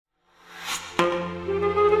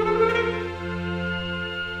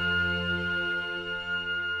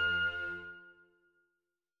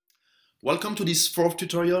Welcome to this fourth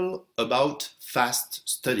tutorial about fast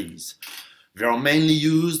studies. They are mainly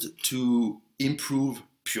used to improve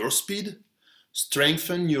pure speed,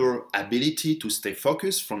 strengthen your ability to stay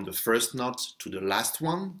focused from the first note to the last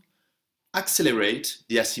one, accelerate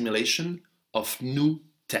the assimilation of new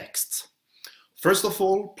texts. First of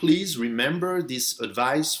all, please remember this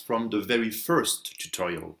advice from the very first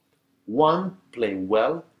tutorial. 1. Play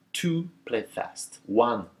well. 2. Play fast.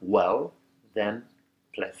 1. Well, then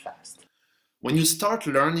play fast. When you start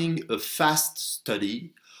learning a fast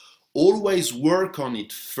study, always work on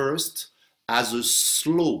it first as a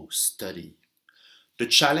slow study. The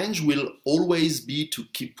challenge will always be to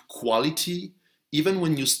keep quality even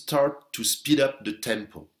when you start to speed up the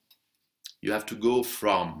tempo. You have to go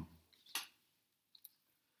from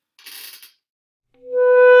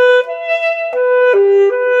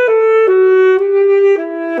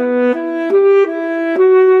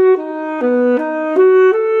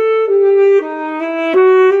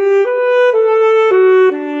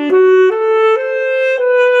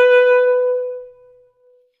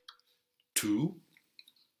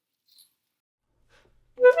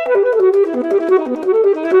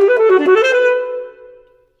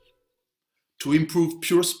to improve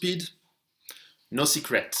pure speed, no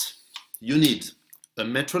secret. You need a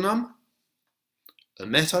metronome, a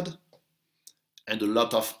method, and a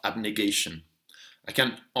lot of abnegation. I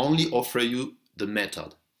can only offer you the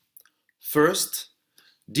method. First,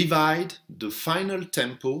 divide the final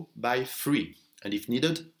tempo by 3, and if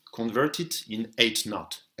needed, convert it in 8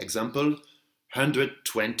 notes. Example,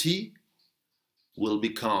 120 will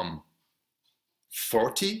become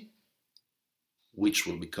 40, which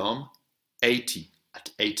will become 80 at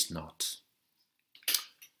 8 notes.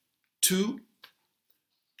 2.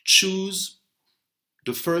 Choose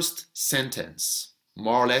the first sentence,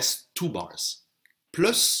 more or less 2 bars,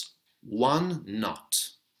 plus 1 note.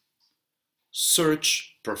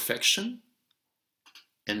 Search perfection,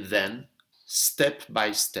 and then step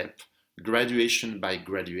by step, graduation by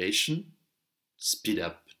graduation, speed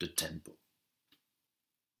up the tempo.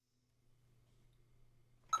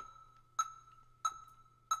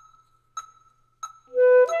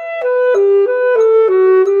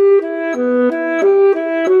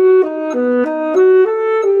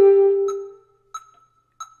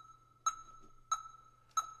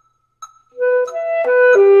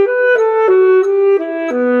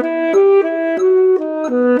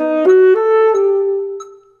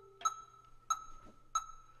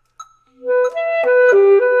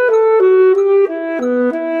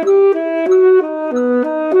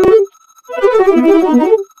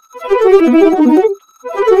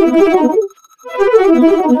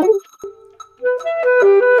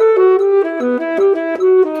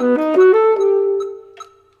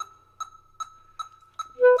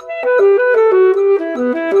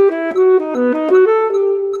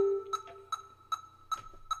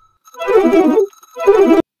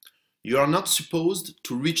 You are not supposed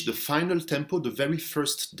to reach the final tempo the very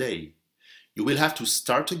first day. You will have to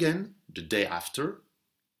start again the day after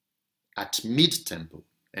at mid-tempo,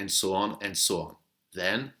 and so on and so on.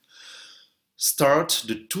 Then start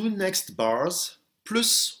the 2 next bars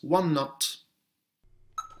plus 1 note.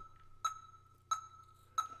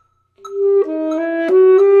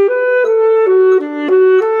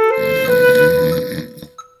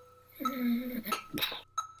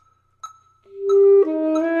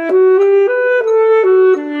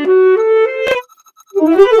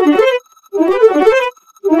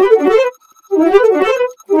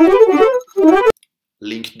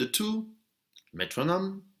 Link the 2,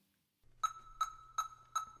 metronome,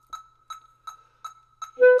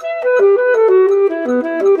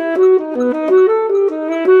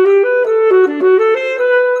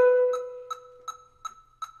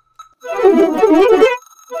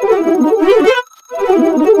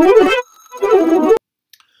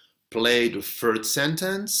 play the third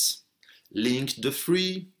sentence, link the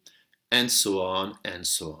 3, and so on and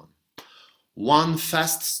so on. 1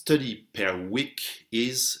 fast study per week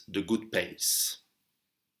is the good pace.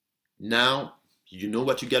 Now, you know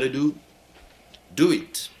what you gotta do? Do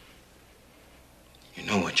it. You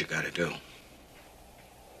know what you gotta do.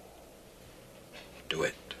 Do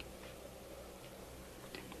it.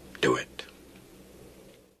 Do it.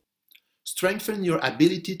 Strengthen your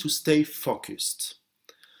ability to stay focused.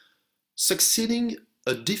 Succeeding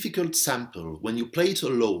a difficult sample when you play it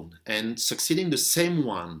alone and succeeding the same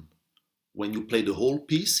one when you play the whole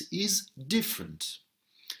piece is different.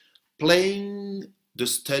 Playing the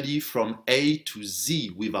study from A to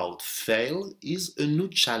Z without fail is a new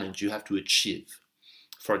challenge you have to achieve.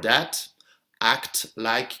 For that, act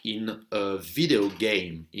like in a video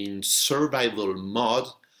game in survival mode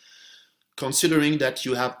considering that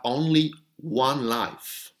you have only one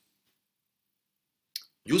life.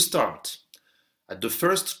 You start at the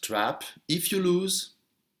first trap. If you lose,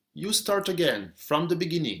 you start again from the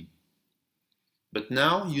beginning. But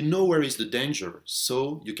now you know where is the danger,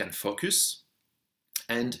 so you can focus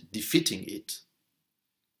and defeating it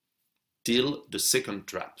till the second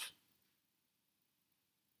trap.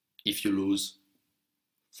 If you lose,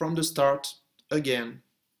 from the start again.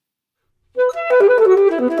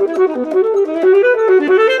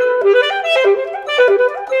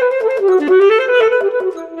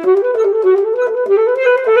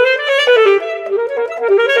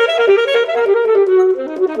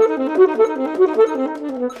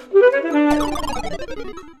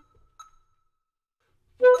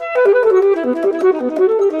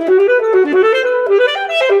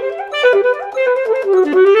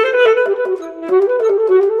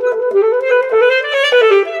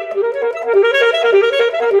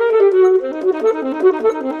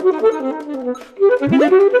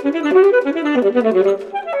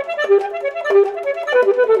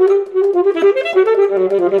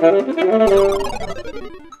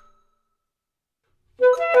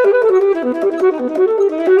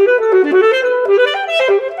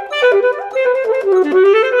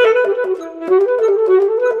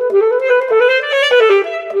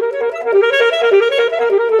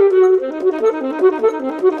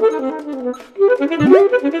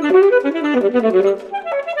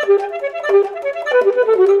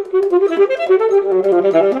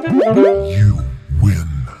 You win.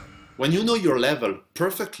 When you know your level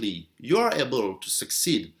perfectly, you are able to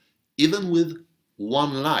succeed even with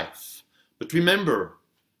one life. But remember,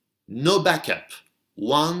 no backup,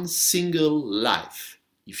 one single life.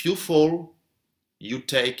 If you fall, you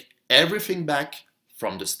take everything back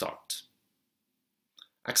from the start.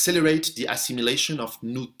 Accelerate the assimilation of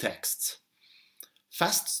new texts.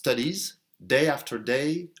 Fast studies, day after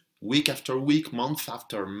day, week after week, month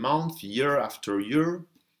after month, year after year,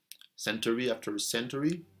 century after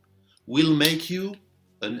century, will make you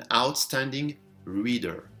an outstanding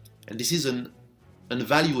reader. And this is an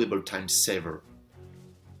invaluable time saver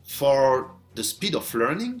for the speed of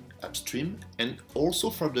learning upstream and also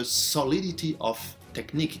for the solidity of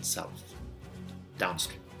technique itself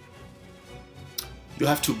downstream. You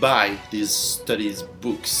have to buy these studies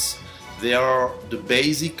books. They are the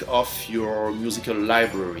basic of your musical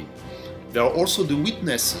library. They are also the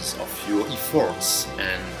witnesses of your efforts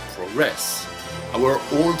and progress. Our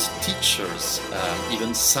old teachers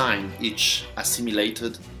even signed each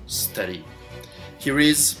assimilated study. Here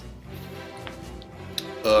is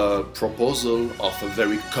a proposal of a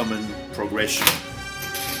very common progression.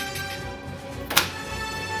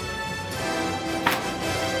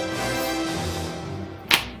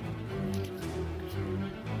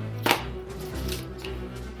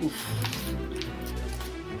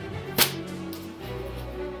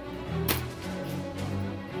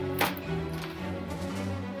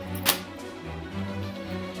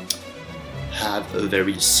 Have a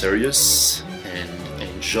very serious and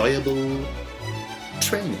enjoyable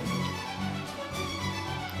training.